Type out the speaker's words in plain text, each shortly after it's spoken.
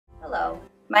Hello,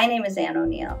 my name is Ann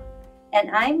O'Neill,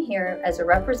 and I'm here as a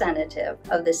representative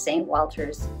of the St.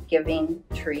 Walter's Giving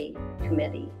Tree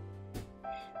Committee.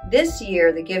 This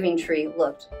year, the Giving Tree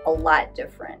looked a lot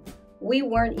different. We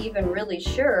weren't even really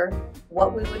sure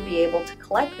what we would be able to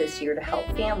collect this year to help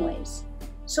families.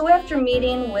 So after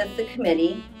meeting with the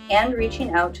committee and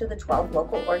reaching out to the 12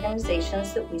 local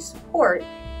organizations that we support,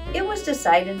 it was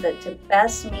decided that to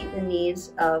best meet the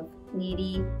needs of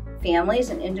needy families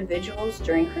and individuals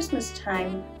during Christmas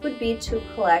time would be to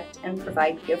collect and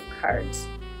provide gift cards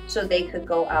so they could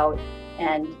go out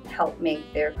and help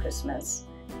make their Christmas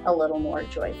a little more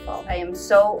joyful. I am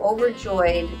so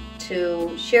overjoyed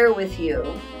to share with you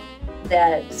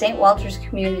that St. Walter's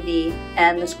community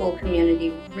and the school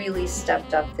community really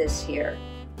stepped up this year.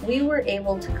 We were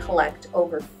able to collect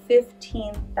over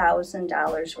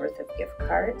 $15,000 worth of gift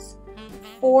cards,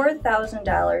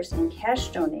 $4,000 in cash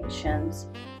donations,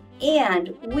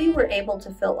 and we were able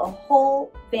to fill a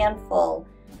whole van full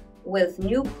with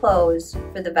new clothes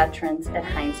for the veterans at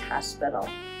Hines Hospital.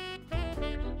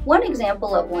 One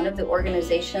example of one of the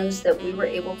organizations that we were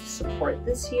able to support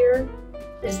this year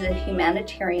is the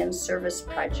Humanitarian Service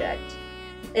Project.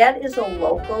 That is a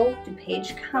local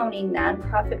DuPage County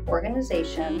nonprofit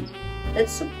organization that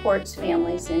supports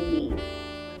families in need.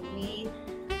 We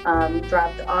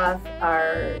dropped off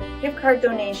our gift card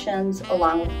donations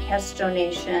along with cash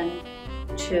donation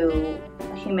to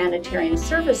a Humanitarian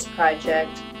Service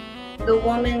Project. The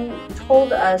woman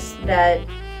told us that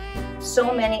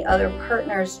so many other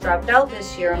partners dropped out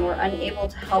this year and were unable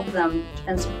to help them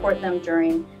and support them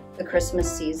during the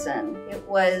Christmas season. It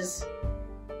was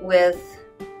with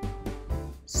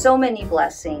so many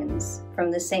blessings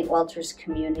from the St. Walter's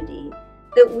community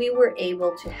that we were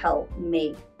able to help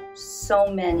make so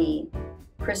many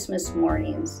Christmas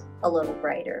mornings a little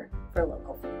brighter for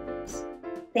local families.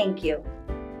 Thank you.